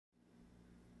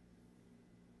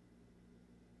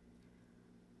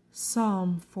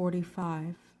Psalm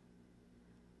 45.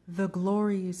 The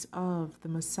glories of the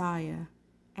Messiah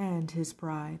and his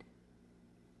bride.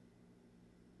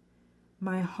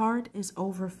 My heart is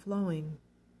overflowing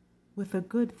with a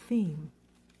good theme.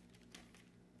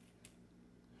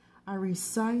 I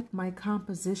recite my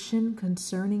composition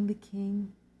concerning the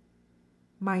King.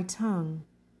 My tongue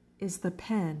is the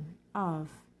pen of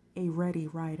a ready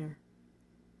writer.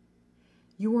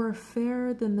 You are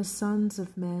fairer than the sons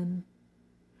of men.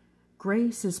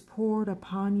 Grace is poured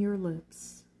upon your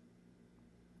lips.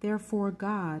 Therefore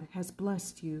God has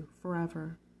blessed you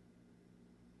forever.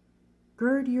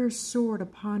 Gird your sword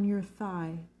upon your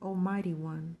thigh, O mighty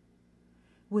one,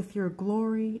 with your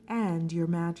glory and your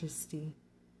majesty.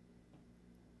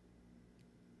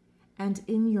 And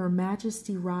in your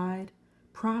majesty ride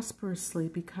prosperously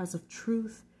because of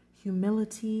truth,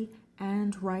 humility,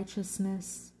 and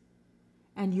righteousness,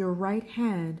 and your right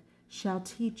hand shall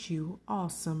teach you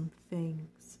awesome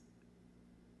things.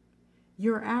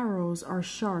 Your arrows are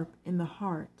sharp in the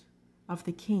heart of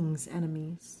the king's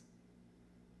enemies.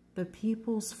 The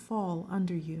peoples fall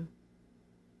under you.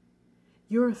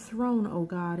 Your throne, O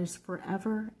God, is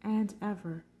forever and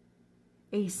ever.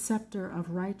 A scepter of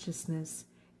righteousness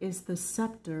is the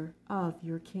scepter of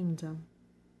your kingdom.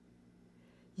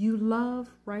 You love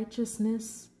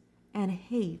righteousness and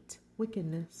hate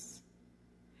wickedness.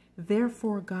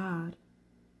 Therefore God,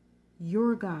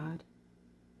 your God,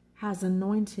 has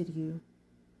anointed you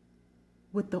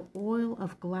with the oil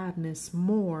of gladness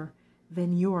more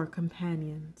than your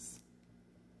companions.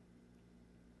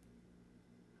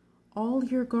 All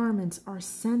your garments are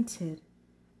scented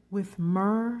with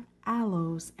myrrh,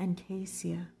 aloes, and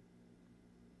cassia.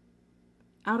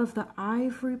 Out of the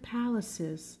ivory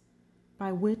palaces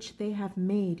by which they have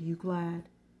made you glad.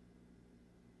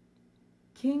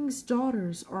 King's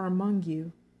daughters are among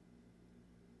you.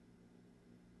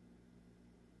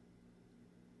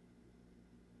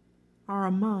 Are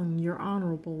among your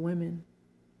honorable women.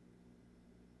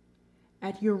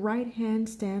 At your right hand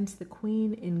stands the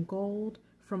queen in gold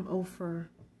from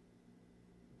Ophir.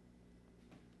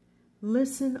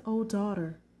 Listen, O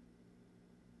daughter.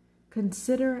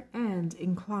 Consider and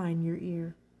incline your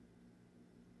ear.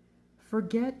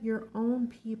 Forget your own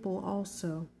people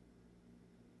also,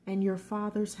 and your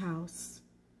father's house,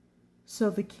 so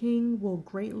the king will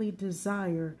greatly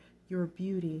desire your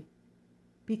beauty,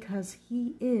 because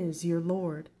he is your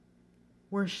Lord.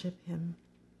 Worship him.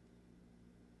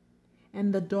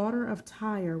 And the daughter of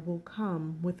Tyre will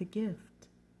come with a gift.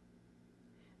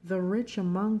 The rich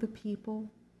among the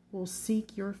people will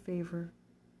seek your favor.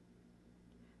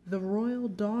 The royal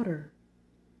daughter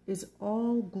is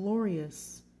all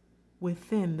glorious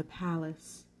within the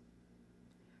palace.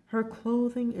 Her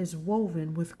clothing is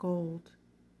woven with gold.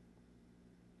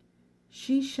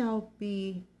 She shall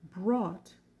be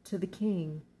brought to the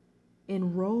king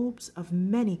in robes of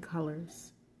many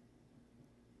colors.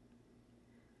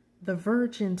 The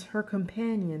virgins, her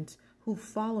companions who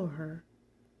follow her,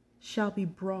 shall be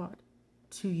brought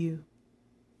to you.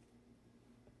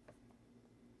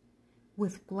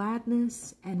 With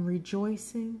gladness and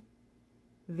rejoicing,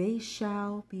 they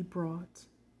shall be brought.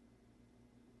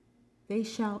 They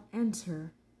shall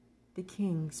enter the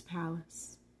king's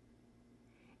palace.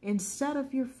 Instead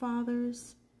of your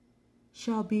fathers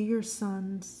shall be your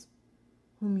sons,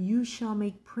 whom you shall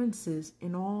make princes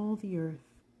in all the earth.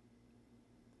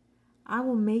 I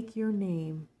will make your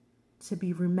name to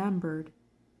be remembered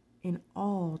in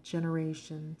all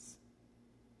generations.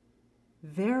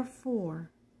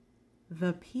 Therefore,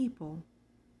 the people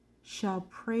shall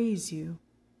praise you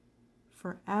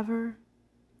forever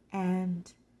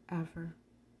and ever.